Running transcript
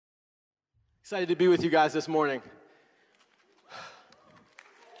Excited to be with you guys this morning.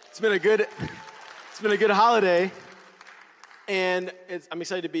 It's been a good holiday, and I'm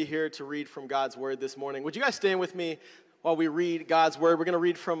excited to be here to read from God's Word this morning. Would you guys stand with me while we read God's Word? We're going to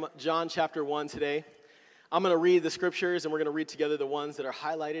read from John chapter 1 today. I'm going to read the scriptures, and we're going to read together the ones that are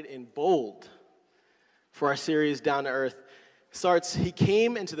highlighted in bold for our series, Down to Earth. It starts, He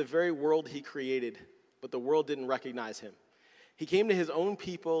came into the very world He created, but the world didn't recognize Him. He came to His own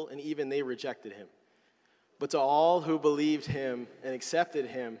people, and even they rejected Him. But to all who believed Him and accepted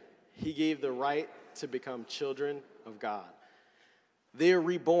Him, He gave the right to become children of God. They are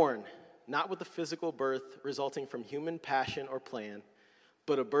reborn, not with a physical birth resulting from human passion or plan,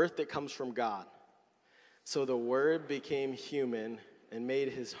 but a birth that comes from God. So the Word became human and made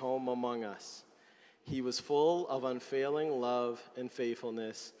His home among us. He was full of unfailing love and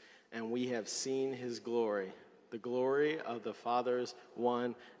faithfulness, and we have seen His glory, the glory of the Father's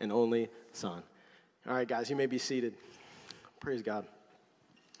one and only Son. All right, guys, you may be seated. Praise God.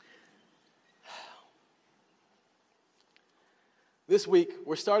 This week,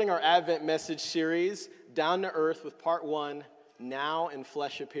 we're starting our Advent message series, Down to Earth, with part 1, Now in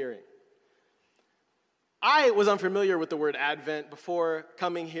Flesh Appearing. I was unfamiliar with the word Advent before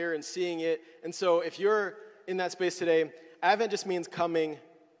coming here and seeing it, and so if you're in that space today, Advent just means coming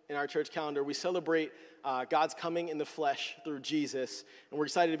in our church calendar. We celebrate God's coming in the flesh through Jesus, and we're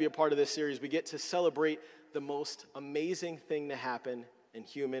excited to be a part of this series. We get to celebrate the most amazing thing to happen in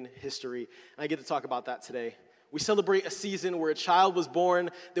human history, and I get to talk about that today. We celebrate a season where a child was born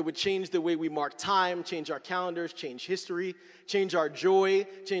that would change the way we mark time, change our calendars, change history, change our joy,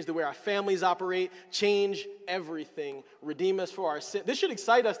 change the way our families operate, change everything, redeem us for our sin. This should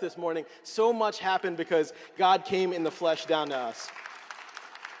excite us this morning. So much happened because God came in the flesh down to us.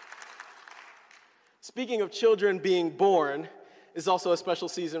 Speaking of children being born, is also a special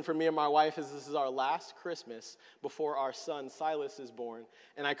season for me and my wife, as this is our last Christmas before our son Silas is born,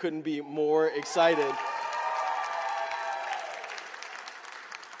 and I couldn't be more excited.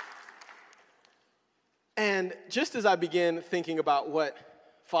 And just as I begin thinking about what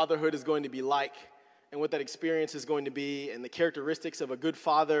fatherhood is going to be like and what that experience is going to be and the characteristics of a good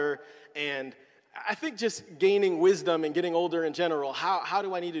father, and I think just gaining wisdom and getting older in general, how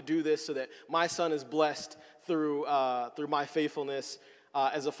do I need to do this so that my son is blessed through my faithfulness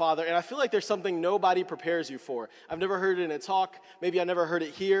as a father? And I feel like there's something nobody prepares you for. I've never heard it in a talk. Maybe I never heard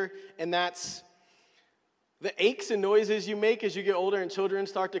it here, and that's the aches and noises you make as you get older and children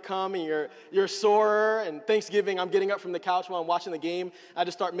start to come and you're sore. And Thanksgiving, I'm getting up from the couch while I'm watching the game. I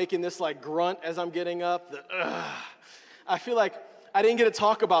just start making this like grunt as I'm getting up. I feel like I didn't get to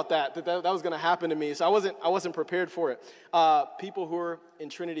talk about that was going to happen to me, so I wasn't prepared for it. People who are in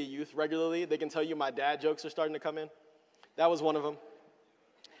Trinity Youth regularly, they can tell you my dad jokes are starting to come in. That was one of them.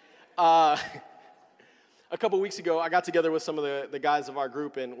 A couple weeks ago, I got together with some of the guys of our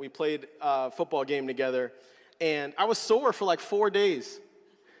group, and we played a football game together, and I was sore for like 4 days.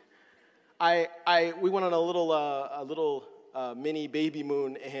 We went on a little mini baby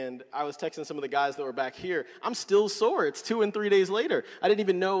moon, and I was texting some of the guys that were back here. I'm still sore. It's 2 and 3 days later. I didn't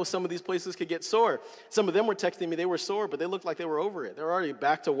even know some of these places could get sore. Some of them were texting me they were sore, but they looked like they were over it. They were already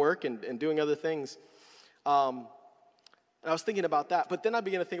back to work and doing other things. And I was thinking about that, but then I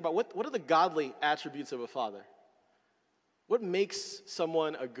began to think about what are the godly attributes of a father? What makes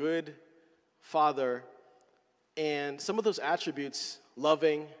someone a good father? And some of those attributes,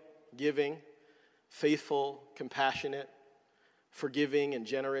 loving, giving, faithful, compassionate, forgiving, and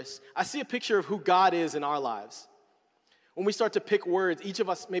generous. I see a picture of who God is in our lives. When we start to pick words, each of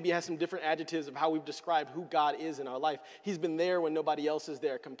us maybe has some different adjectives of how we've described who God is in our life. He's been there when nobody else is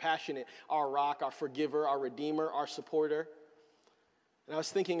there. Compassionate, our rock, our forgiver, our redeemer, our supporter. And I was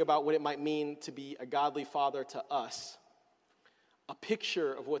thinking about what it might mean to be a godly father to us. A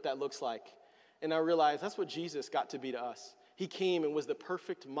picture of what that looks like. And I realized that's what Jesus got to be to us. He came and was the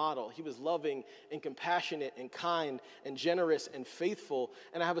perfect model. He was loving and compassionate and kind and generous and faithful.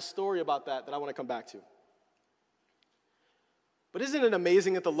 And I have a story about that I want to come back to. But isn't it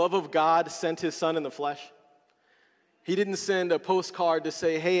amazing that the love of God sent His Son in the flesh? He didn't send a postcard to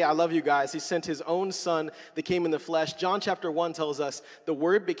say, hey, I love you guys. He sent His own Son that came in the flesh. John chapter 1 tells us the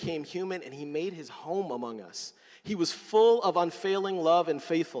Word became human and He made His home among us. He was full of unfailing love and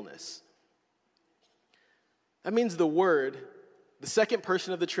faithfulness. That means the Word, the second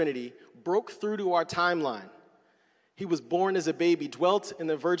person of the Trinity, broke through to our timeline. He was born as a baby, dwelt in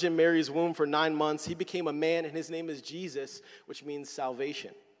the Virgin Mary's womb for 9 months. He became a man, and His name is Jesus, which means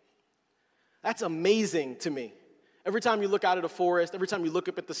salvation. That's amazing to me. Every time you look out at a forest, every time you look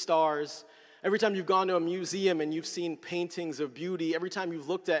up at the stars, Every time you've gone to a museum and you've seen paintings of beauty, every time you've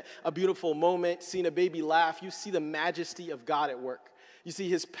looked at a beautiful moment, seen a baby laugh, you see the majesty of God at work. You see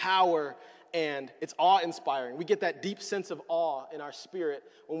his power, and it's awe-inspiring. We get that deep sense of awe in our spirit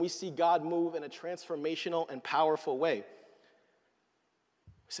when we see God move in a transformational and powerful way.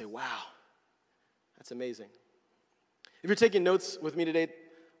 We say, wow, that's amazing. If you're taking notes with me today,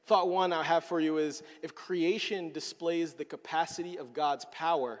 thought one I have for you is, if creation displays the capacity of God's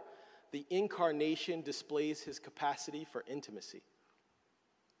power, the incarnation displays his capacity for intimacy.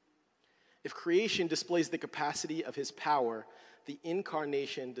 If creation displays the capacity of his power, the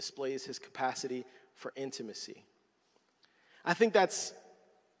incarnation displays his capacity for intimacy. I think that's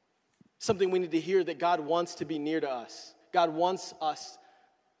something we need to hear, that God wants to be near to us. God wants us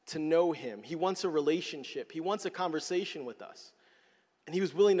to know him. He wants a relationship. He wants a conversation with us. And he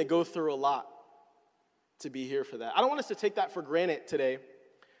was willing to go through a lot to be here for that. I don't want us to take that for granted today.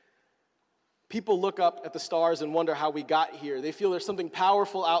 People look up at the stars and wonder how we got here. They feel there's something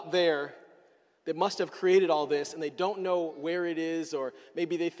powerful out there that must have created all this, and they don't know where it is, or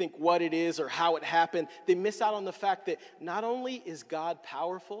maybe they think what it is or how it happened. They miss out on the fact that not only is God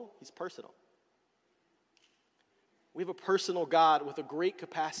powerful, he's personal. We have a personal God with a great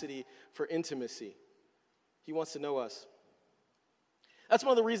capacity for intimacy. He wants to know us. That's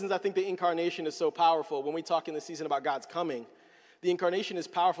one of the reasons I think the incarnation is so powerful. When we talk in this season about God's coming, the incarnation is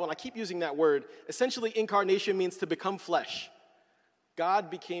powerful, and I keep using that word. Essentially, incarnation means to become flesh. God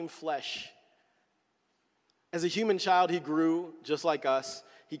became flesh. As a human child, he grew just like us.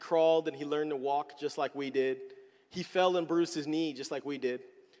 He crawled and he learned to walk just like we did. He fell and bruised his knee just like we did.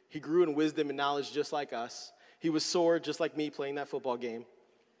 He grew in wisdom and knowledge just like us. He was sore just like me playing that football game.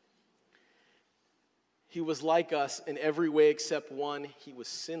 He was like us in every way except one: he was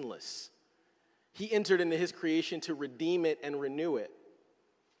sinless. He entered into his creation to redeem it and renew it.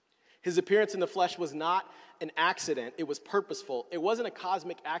 His appearance in the flesh was not an accident. It was purposeful. It wasn't a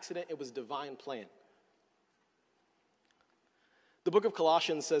cosmic accident. It was divine plan. The book of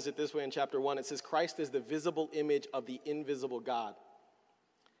Colossians says it this way in chapter 1. It says, Christ is the visible image of the invisible God.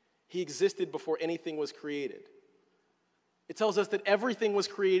 He existed before anything was created. It tells us that everything was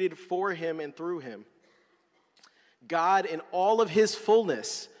created for him and through him. God, in all of his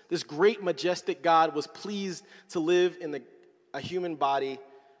fullness, this great, majestic God, was pleased to live in a human body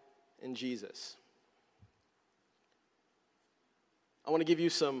in Jesus. I want to give you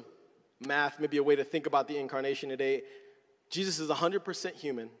some math, maybe a way to think about the incarnation today. Jesus is 100%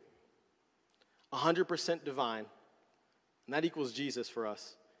 human, 100% divine, and that equals Jesus for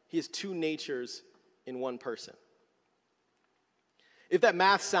us. He has two natures in one person. If that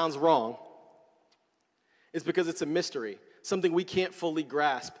math sounds wrong, it's because it's a mystery, something we can't fully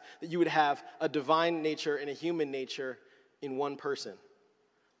grasp, that you would have a divine nature and a human nature in one person.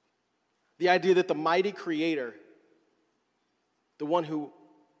 The idea that the mighty creator, the one who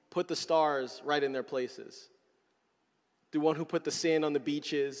put the stars right in their places, the one who put the sand on the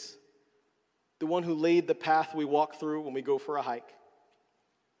beaches, the one who laid the path we walk through when we go for a hike,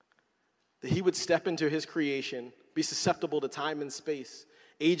 that he would step into his creation, be susceptible to time and space,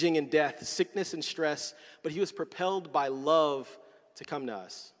 aging and death, sickness and stress, but he was propelled by love to come to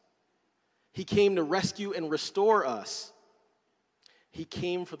us. He came to rescue and restore us. He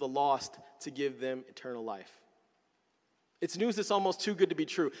came for the lost to give them eternal life. It's news that's almost too good to be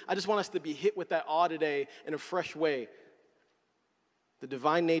true. I just want us to be hit with that awe today in a fresh way. The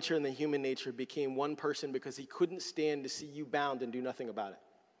divine nature and the human nature became one person because he couldn't stand to see you bound and do nothing about it.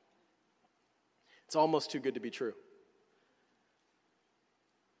 It's almost too good to be true.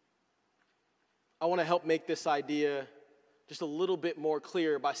 I want to help make this idea just a little bit more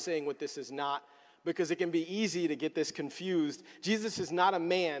clear by saying what this is not, because it can be easy to get this confused. Jesus is not a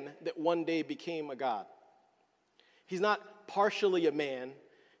man that one day became a God. He's not partially a man.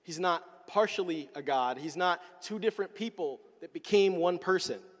 He's not partially a God. He's not two different people that became one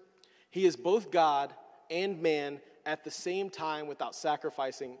person. He is both God and man at the same time without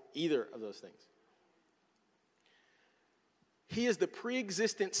sacrificing either of those things. He is the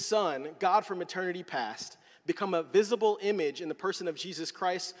pre-existent Son, God from eternity past, become a visible image in the person of Jesus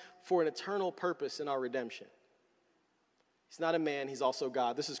Christ for an eternal purpose in our redemption. He's not a man, he's also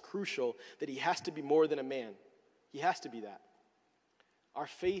God. This is crucial, that he has to be more than a man. He has to be that. Our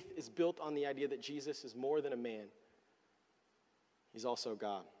faith is built on the idea that Jesus is more than a man. He's also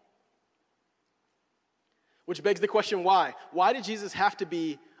God. Which begs the question, why? Why did Jesus have to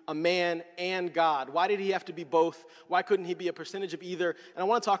be a man and God? Why did he have to be both? Why couldn't he be a percentage of either? And I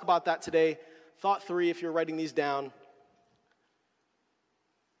want to talk about that today. Thought 3, if you're writing these down.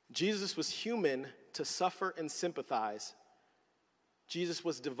 Jesus was human to suffer and sympathize. Jesus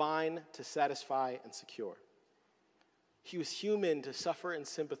was divine to satisfy and secure. He was human to suffer and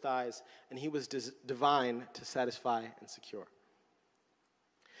sympathize, and he was divine to satisfy and secure.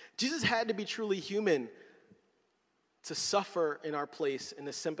 Jesus had to be truly human to suffer in our place and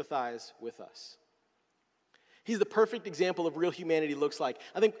to sympathize with us. He's the perfect example of real humanity looks like.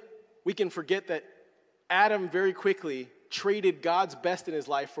 I think we can forget that Adam very quickly traded God's best in his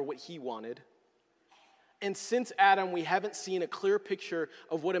life for what he wanted. And since Adam, we haven't seen a clear picture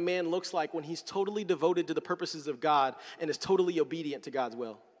of what a man looks like when he's totally devoted to the purposes of God and is totally obedient to God's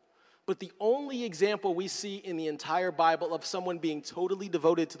will. But the only example we see in the entire Bible of someone being totally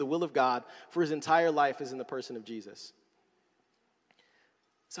devoted to the will of God for his entire life is in the person of Jesus.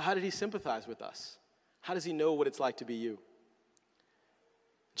 So how did he sympathize with us? How does he know what it's like to be you?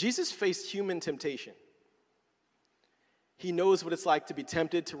 Jesus faced human temptation. He knows what it's like to be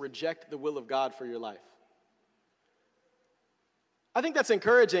tempted to reject the will of God for your life. I think that's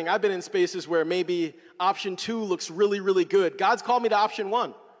encouraging. I've been in spaces where maybe option 2 looks really, really good. God's called me to option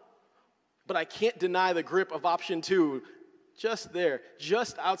 1. But I can't deny the grip of option 2 just there,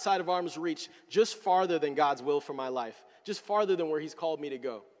 just outside of arm's reach, just farther than God's will for my life, just farther than where he's called me to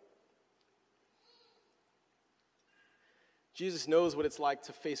go. Jesus knows what it's like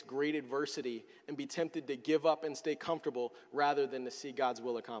to face great adversity and be tempted to give up and stay comfortable rather than to see God's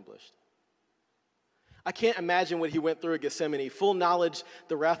will accomplished. I can't imagine what he went through at Gethsemane. Full knowledge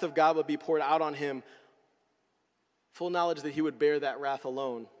the wrath of God would be poured out on him. Full knowledge that he would bear that wrath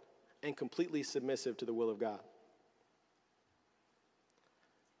alone and completely submissive to the will of God.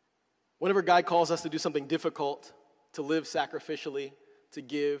 Whenever God calls us to do something difficult, to live sacrificially, to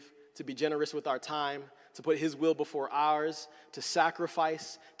give, to be generous with our time, to put his will before ours, to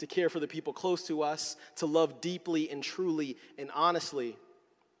sacrifice, to care for the people close to us, to love deeply and truly and honestly,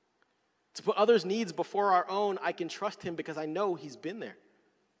 to put others' needs before our own, I can trust him because I know he's been there.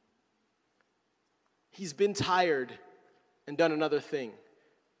 He's been tired and done another thing.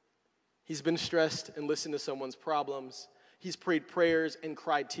 He's been stressed and listened to someone's problems. He's prayed prayers and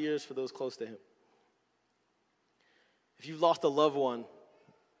cried tears for those close to him. If you've lost a loved one,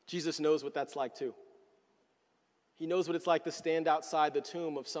 Jesus knows what that's like too. He knows what it's like to stand outside the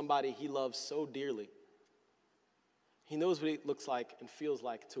tomb of somebody he loves so dearly. He knows what it looks like and feels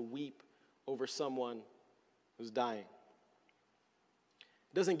like to weep over someone who's dying.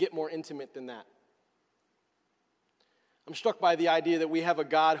 It doesn't get more intimate than that. I'm struck by the idea that we have a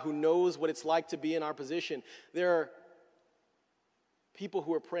God who knows what it's like to be in our position. There are people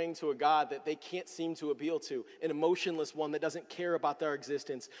who are praying to a God that they can't seem to appeal to, an emotionless one that doesn't care about their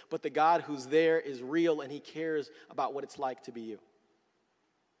existence, but the God who's there is real and he cares about what it's like to be you.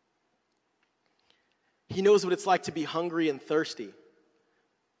 He knows what it's like to be hungry and thirsty.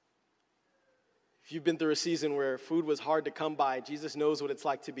 If you've been through a season where food was hard to come by, Jesus knows what it's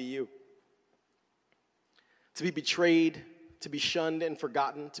like to be you. To be betrayed, to be shunned and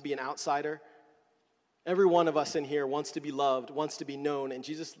forgotten, to be an outsider. Every one of us in here wants to be loved, wants to be known, and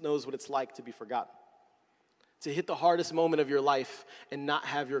Jesus knows what it's like to be forgotten. To hit the hardest moment of your life and not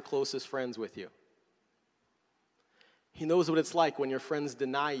have your closest friends with you. He knows what it's like when your friends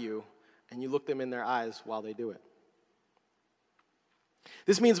deny you and you look them in their eyes while they do it.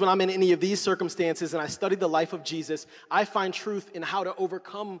 This means when I'm in any of these circumstances and I study the life of Jesus, I find truth in how to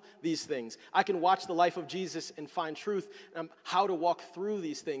overcome these things. I can watch the life of Jesus and find truth in how to walk through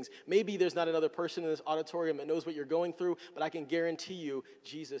these things. Maybe there's not another person in this auditorium that knows what you're going through, but I can guarantee you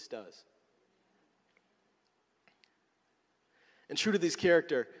Jesus does. And true to his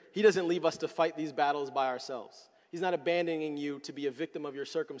character, he doesn't leave us to fight these battles by ourselves. He's not abandoning you to be a victim of your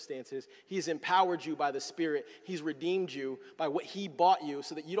circumstances. He's empowered you by the Spirit. He's redeemed you by what he bought you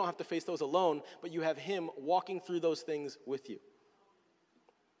so that you don't have to face those alone, but you have him walking through those things with you.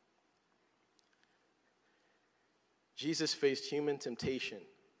 Jesus faced human temptation.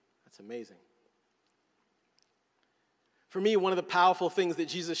 That's amazing. For me, one of the powerful things that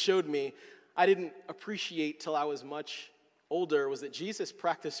Jesus showed me, I didn't appreciate till I was much older, was that Jesus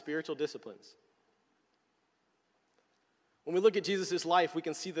practiced spiritual disciplines. When we look at Jesus' life, we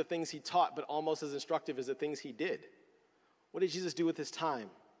can see the things he taught, but almost as instructive as the things he did. What did Jesus do with his time?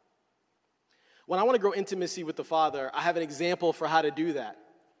 When I want to grow intimacy with the Father, I have an example for how to do that.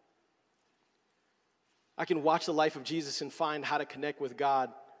 I can watch the life of Jesus and find how to connect with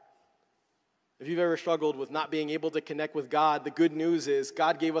God. If you've ever struggled with not being able to connect with God, the good news is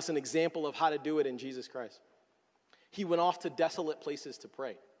God gave us an example of how to do it in Jesus Christ. He went off to desolate places to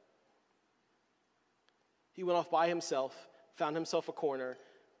pray. He went off by himself, found himself a corner,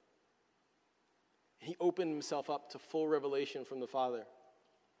 and he opened himself up to full revelation from the Father.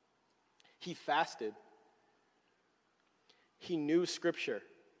 He fasted. He knew Scripture.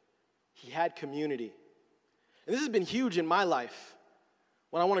 He had community. And this has been huge in my life.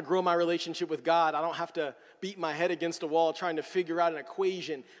 When I want to grow my relationship with God, I don't have to beat my head against a wall trying to figure out an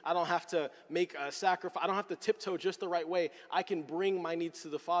equation. I don't have to make a sacrifice. I don't have to tiptoe just the right way. I can bring my needs to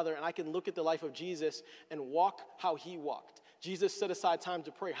the Father, and I can look at the life of Jesus and walk how he walked. Jesus set aside time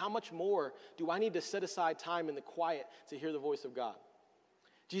to pray. How much more do I need to set aside time in the quiet to hear the voice of God?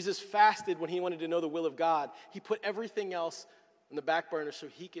 Jesus fasted when he wanted to know the will of God. He put everything else in the back burner so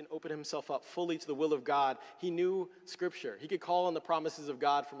he can open himself up fully to the will of God. He knew Scripture. He could call on the promises of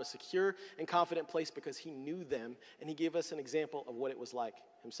God from a secure and confident place because he knew them, and he gave us an example of what it was like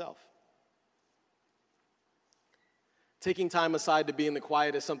himself. Taking time aside to be in the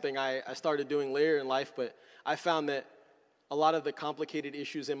quiet is something I started doing later in life, but I found that a lot of the complicated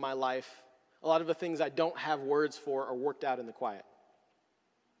issues in my life, a lot of the things I don't have words for are worked out in the quiet.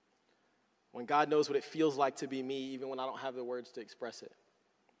 When God knows what it feels like to be me, even when I don't have the words to express it.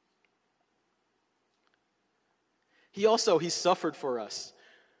 He suffered for us.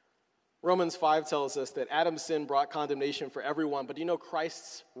 Romans 5 tells us that Adam's sin brought condemnation for everyone, but do you know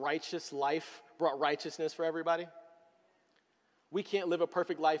Christ's righteous life brought righteousness for everybody? We can't live a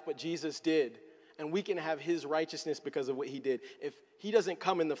perfect life, but Jesus did, and we can have his righteousness because of what he did. If he doesn't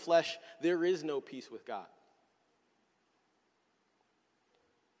come in the flesh, there is no peace with God.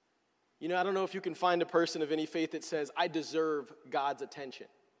 You know, I don't know if you can find a person of any faith that says, I deserve God's attention.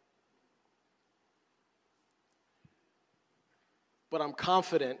 But I'm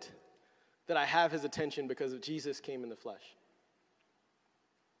confident that I have his attention because of Jesus came in the flesh.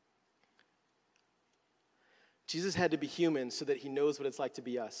 Jesus had to be human so that he knows what it's like to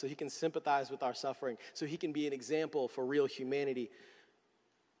be us, so he can sympathize with our suffering, so he can be an example for real humanity.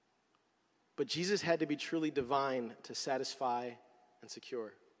 But Jesus had to be truly divine to satisfy and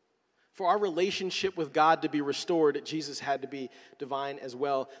secure. For our relationship with God to be restored, Jesus had to be divine as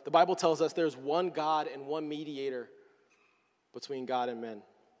well. The Bible tells us there's one God and one mediator between God and men.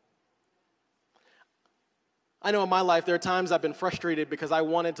 I know in my life there are times I've been frustrated because I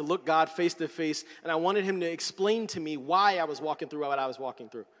wanted to look God face to face and I wanted him to explain to me why I was walking through what I was walking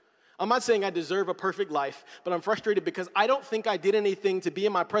through. I'm not saying I deserve a perfect life, but I'm frustrated because I don't think I did anything to be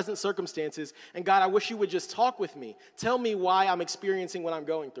in my present circumstances. And God, I wish you would just talk with me. Tell me why I'm experiencing what I'm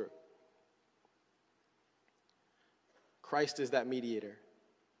going through. Christ is that mediator.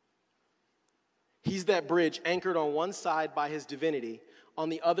 He's that bridge anchored on one side by his divinity, on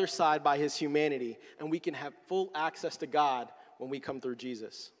the other side by his humanity, and we can have full access to God when we come through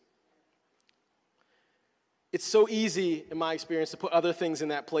Jesus. It's so easy, in my experience, to put other things in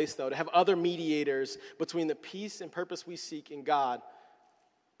that place, though, to have other mediators between the peace and purpose we seek in God,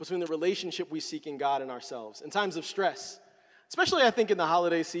 between the relationship we seek in God and ourselves. In times of stress, especially I think in the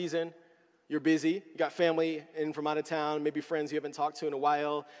holiday season, you're busy, you got family in from out of town, maybe friends you haven't talked to in a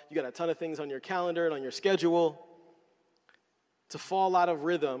while, you got a ton of things on your calendar and on your schedule. To fall out of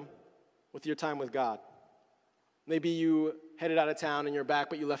rhythm with your time with God. Maybe you headed out of town and you're back,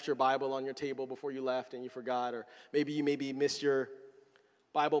 but you left your Bible on your table before you left and you forgot, or maybe you missed your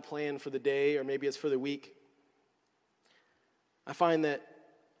Bible plan for the day, or maybe it's for the week. I find that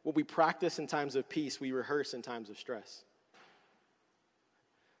what we practice in times of peace, we rehearse in times of stress.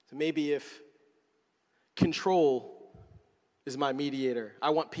 So maybe if control is my mediator,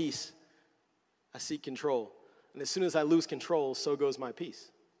 I want peace, I seek control. And as soon as I lose control, so goes my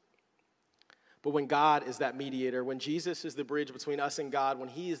peace. But when God is that mediator, when Jesus is the bridge between us and God, when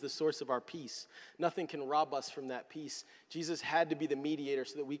he is the source of our peace, nothing can rob us from that peace. Jesus had to be the mediator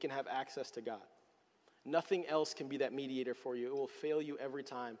so that we can have access to God. Nothing else can be that mediator for you. It will fail you every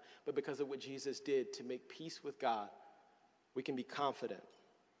time. But because of what Jesus did to make peace with God, we can be confident.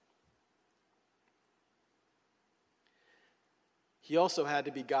 He also had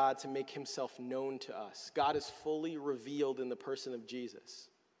to be God to make himself known to us. God is fully revealed in the person of Jesus.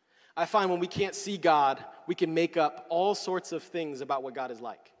 I find when we can't see God, we can make up all sorts of things about what God is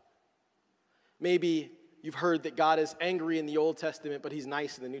like. Maybe you've heard that God is angry in the Old Testament, but he's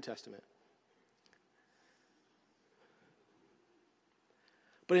nice in the New Testament.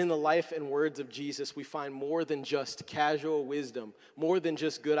 But in the life and words of Jesus, we find more than just casual wisdom, more than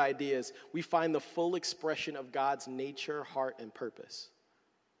just good ideas. We find the full expression of God's nature, heart, and purpose.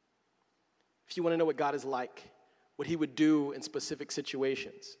 If you want to know what God is like, what he would do in specific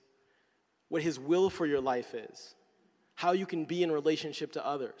situations, what his will for your life is, how you can be in relationship to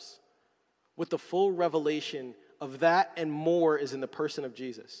others, what the full revelation of that and more is in the person of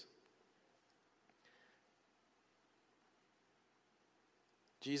Jesus.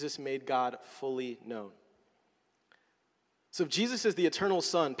 Jesus made God fully known. So if Jesus is the eternal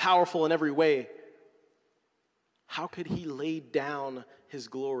Son, powerful in every way, how could he lay down his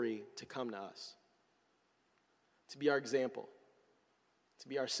glory to come to us? To be our example, to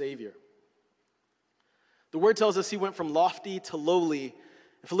be our Savior. The word tells us he went from lofty to lowly.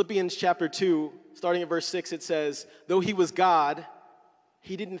 In Philippians chapter 2, starting at verse 6, it says, though he was God,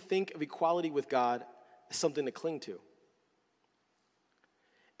 he didn't think of equality with God as something to cling to.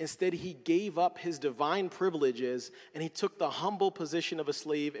 Instead, he gave up his divine privileges and he took the humble position of a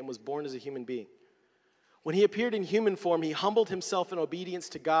slave and was born as a human being. When he appeared in human form, he humbled himself in obedience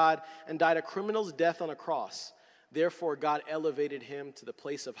to God and died a criminal's death on a cross. Therefore, God elevated him to the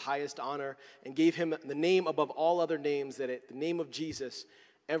place of highest honor and gave him the name above all other names, that at the name of Jesus,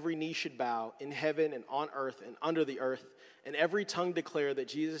 every knee should bow in heaven and on earth and under the earth, and every tongue declare that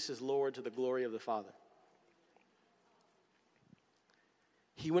Jesus is Lord to the glory of the Father.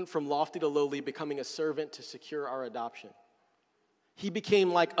 He went from lofty to lowly, becoming a servant to secure our adoption. He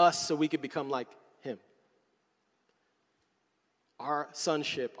became like us so we could become like him. Our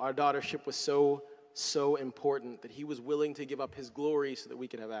sonship, our daughtership was so important that he was willing to give up his glory so that we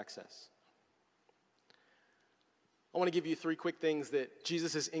could have access. I want to give you 3 quick things that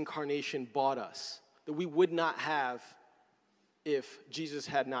Jesus' incarnation bought us, that we would not have if Jesus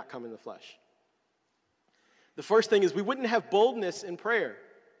had not come in the flesh. The first thing is we wouldn't have boldness in prayer.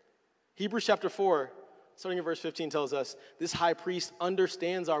 Hebrews chapter 4, starting in verse 15, tells us, this high priest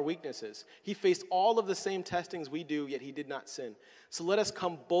understands our weaknesses. He faced all of the same testings we do, yet he did not sin. So let us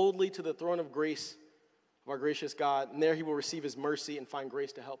come boldly to the throne of grace of our gracious God, and there he will receive his mercy and find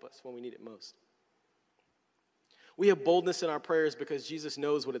grace to help us when we need it most. We have boldness in our prayers because Jesus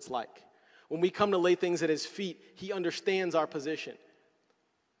knows what it's like. When we come to lay things at his feet, he understands our position.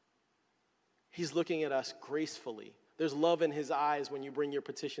 He's looking at us gracefully. There's love in his eyes when you bring your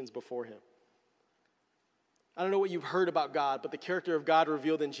petitions before him. I don't know what you've heard about God, but the character of God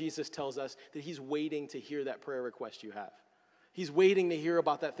revealed in Jesus tells us that he's waiting to hear that prayer request you have. He's waiting to hear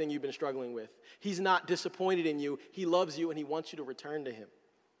about that thing you've been struggling with. He's not disappointed in you. He loves you and he wants you to return to him.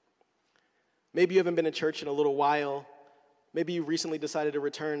 Maybe you haven't been in church in a little while. Maybe you recently decided to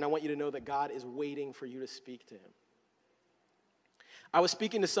return. I want you to know that God is waiting for you to speak to him. I was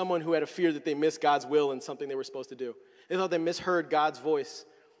speaking to someone who had a fear that they missed God's will in something they were supposed to do. They thought they misheard God's voice.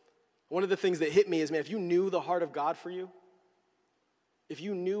 One of the things that hit me is, man, if you knew the heart of God for you, if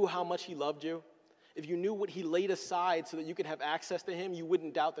you knew how much he loved you, if you knew what he laid aside so that you could have access to him, you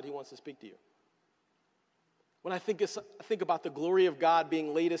wouldn't doubt that he wants to speak to you. When I think about the glory of God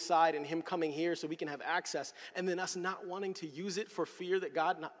being laid aside and him coming here so we can have access, and then us not wanting to use it for fear that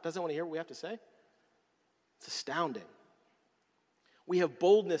God doesn't want to hear what we have to say, it's astounding. We have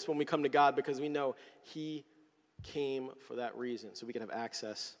boldness when we come to God because we know he came for that reason, so we can have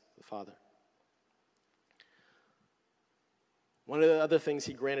access to the Father. One of the other things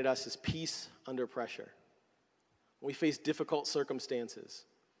he granted us is peace under pressure. When we face difficult circumstances,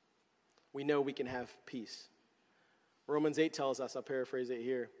 we know we can have peace. Romans 8 tells us, I'll paraphrase it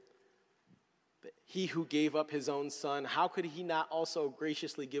here, that he who gave up his own son, how could he not also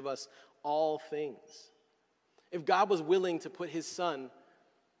graciously give us all things? If God was willing to put his son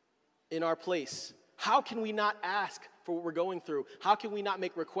in our place, how can we not ask for what we're going through? How can we not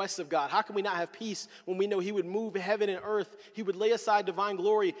make requests of God? How can we not have peace when we know he would move heaven and earth? He would lay aside divine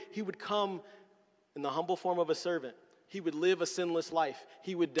glory. He would come in the humble form of a servant. He would live a sinless life.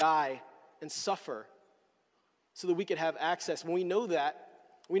 He would die and suffer so that we could have access. When we know that,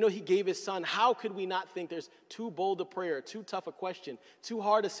 we know he gave his son. How could we not think there's too bold a prayer, too tough a question, too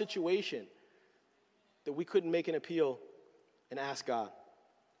hard a situation that we couldn't make an appeal and ask God?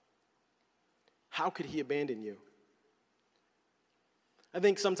 How could he abandon you? I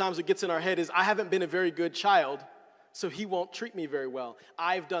think sometimes what gets in our head is, I haven't been a very good child, so he won't treat me very well.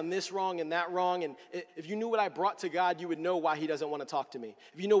 I've done this wrong and that wrong, and if you knew what I brought to God, you would know why he doesn't want to talk to me.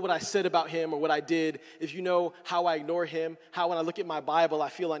 If you know what I said about him or what I did, if you know how I ignore him, how when I look at my Bible I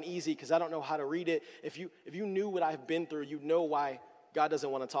feel uneasy because I don't know how to read it, if you knew what I've been through, you'd know why God doesn't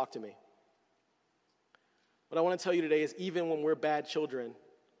want to talk to me. What I want to tell you today is, even when we're bad children,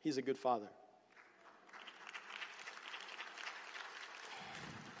 he's a good father.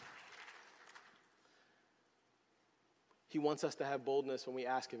 He wants us to have boldness when we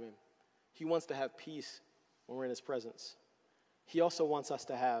ask of him. He wants to have peace when we're in his presence. He also wants us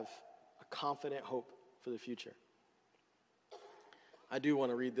to have a confident hope for the future. I do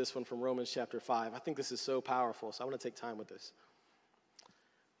want to read this one from Romans chapter 5. I think this is so powerful, so I want to take time with this.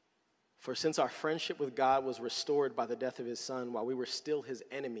 For since our friendship with God was restored by the death of his son, while we were still his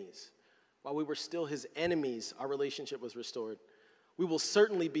enemies, our relationship was restored. We will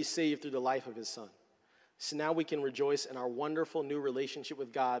certainly be saved through the life of his son. So now we can rejoice in our wonderful new relationship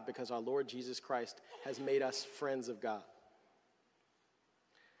with God because our Lord Jesus Christ has made us friends of God.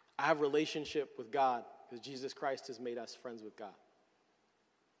 I have a relationship with God because Jesus Christ has made us friends with God.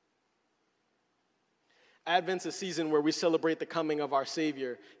 Advent's a season where we celebrate the coming of our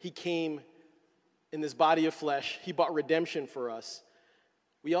Savior. He came in this body of flesh. He bought redemption for us.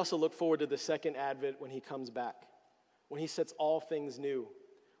 We also look forward to the second Advent when he comes back, when he sets all things new,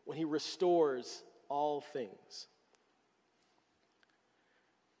 when he restores all things.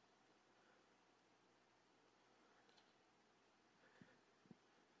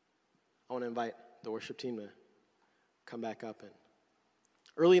 I want to invite the worship team to come back up. And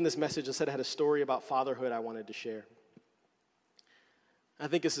early in this message, I said I had a story about fatherhood I wanted to share. I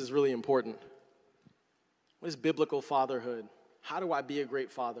think this is really important. What is biblical fatherhood? How do I be a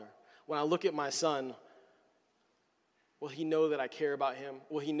great father? When I look at my son, will he know that I care about him?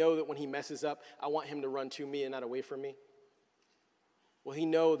 Will he know that when he messes up, I want him to run to me and not away from me? Will he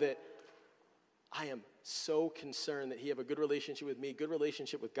know that I am so concerned that he have a good relationship with me, good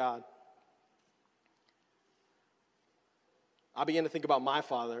relationship with God? I began to think about my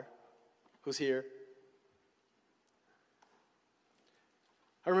father, who's here.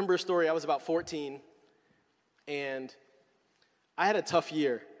 I remember a story. I was about 14, and I had a tough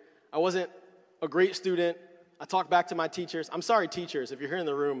year. I wasn't a great student. I talked back to my teachers. I'm sorry, teachers, if you're here in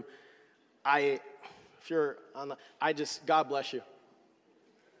the room, God bless you.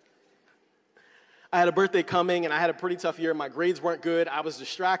 I had a birthday coming, and I had a pretty tough year. My grades weren't good. I was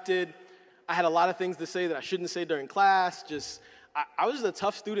distracted. I had a lot of things to say that I shouldn't say during class. I was just a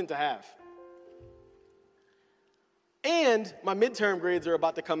tough student to have. And my midterm grades are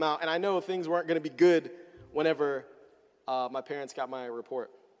about to come out, and I know things weren't going to be good whenever my parents got my report.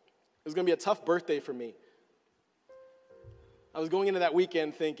 It was going to be a tough birthday for me. I was going into that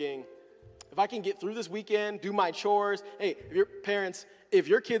weekend thinking, if I can get through this weekend, do my chores. Hey, if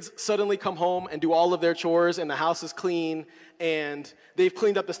your kids suddenly come home and do all of their chores and the house is clean and they've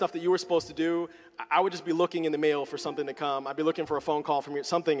cleaned up the stuff that you were supposed to do, I would just be looking in the mail for something to come. I'd be looking for a phone call from you.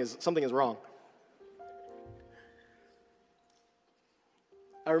 Something is wrong.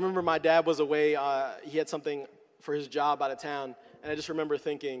 I remember my dad was away. He had something for his job out of town, and I just remember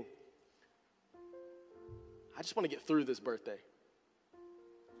thinking, I just want to get through this birthday.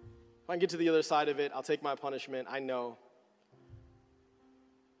 If I can get to the other side of it, I'll take my punishment. I know.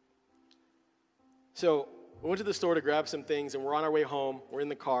 So we went to the store to grab some things, and we're on our way home. We're in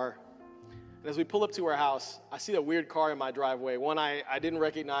the car. And as we pull up to our house, I see a weird car in my driveway, one I didn't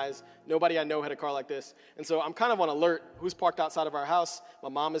recognize. Nobody I know had a car like this. And so I'm kind of on alert. Who's parked outside of our house? My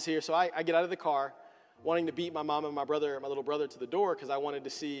mom is here. So I get out of the car, wanting to beat my mom and my little brother to the door because I wanted to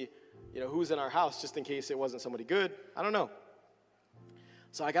see, who's in our house just in case it wasn't somebody good. I don't know.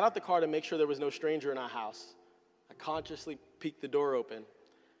 So I got out the car to make sure there was no stranger in our house. I consciously peeked the door open.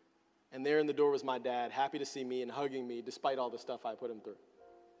 And there in the door was my dad, happy to see me and hugging me despite all the stuff I put him through.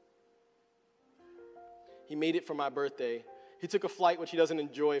 He made it for my birthday. He took a flight which he doesn't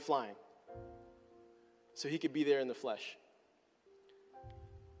enjoy flying, so he could be there in the flesh.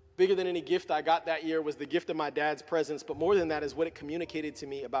 Bigger than any gift I got that year was the gift of my dad's presence, but more than that is what it communicated to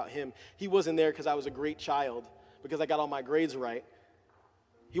me about him. He wasn't there because I was a great child, because I got all my grades right.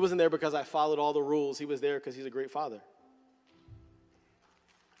 He wasn't there because I followed all the rules. He was there because he's a great father.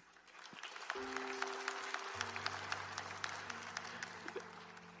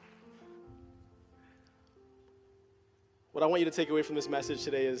 What I want you to take away from this message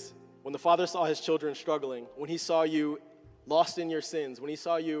today is when the Father saw his children struggling, when he saw you lost in your sins, when he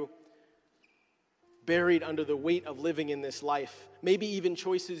saw you buried under the weight of living in this life, maybe even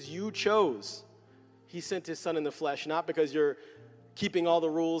choices you chose, he sent his son in the flesh, not because you're keeping all the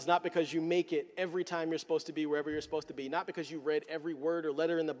rules, not because you make it every time you're supposed to be wherever you're supposed to be, not because you read every word or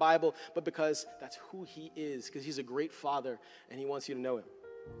letter in the Bible, but because that's who he is, because he's a great father and he wants you to know him.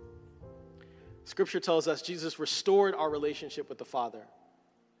 Scripture tells us Jesus restored our relationship with the Father.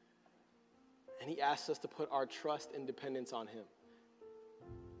 And he asks us to put our trust and dependence on him.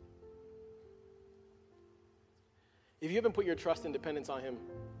 If you haven't put your trust and dependence on him,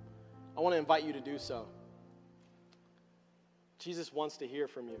 I want to invite you to do so. Jesus wants to hear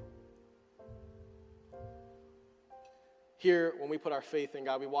from you. Here, when we put our faith in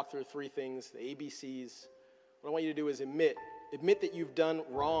God, we walk through three things, the ABCs. What I want you to do is admit that you've done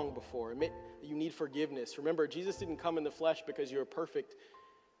wrong before. Admit that you need forgiveness. Remember, Jesus didn't come in the flesh because you're perfect.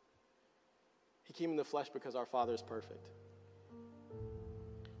 He came in the flesh because our Father is perfect.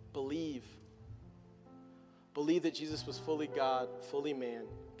 Believe that Jesus was fully God, fully man,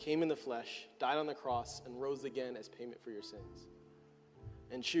 came in the flesh, died on the cross, and rose again as payment for your sins.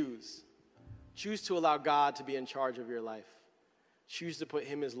 And choose Choose to allow God to be in charge of your life. Choose to put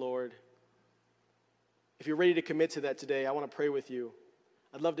him as Lord. If you're ready to commit to that today, I want to pray with you.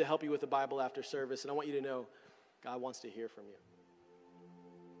 I'd love to help you with the Bible after service, and I want you to know God wants to hear from you.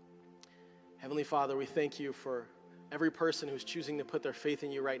 Heavenly Father, we thank you for every person who's choosing to put their faith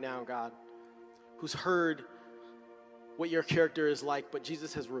in you right now, God, who's heard what your character is like, but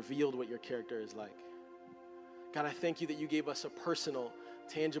Jesus has revealed what your character is like. God, I thank you that you gave us a personal,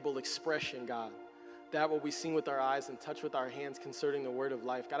 tangible expression, God, that what we sing with our eyes and touch with our hands concerning the word of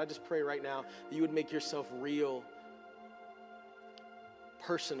life. God, I just pray right now that you would make yourself real,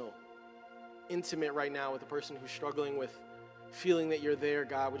 personal, intimate right now with the person who's struggling with feeling that you're there,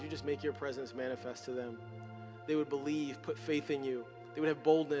 God. Would you just make your presence manifest to them? They would believe, put faith in you. They would have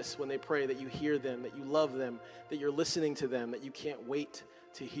boldness when they pray that you hear them, that you love them, that you're listening to them, that you can't wait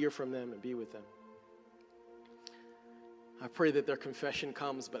to hear from them and be with them. I pray that their confession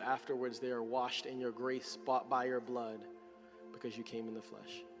comes, but afterwards they are washed in your grace, bought by your blood, because you came in the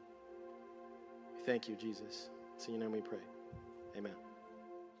flesh. Thank you, Jesus. It's in your name we pray. Amen.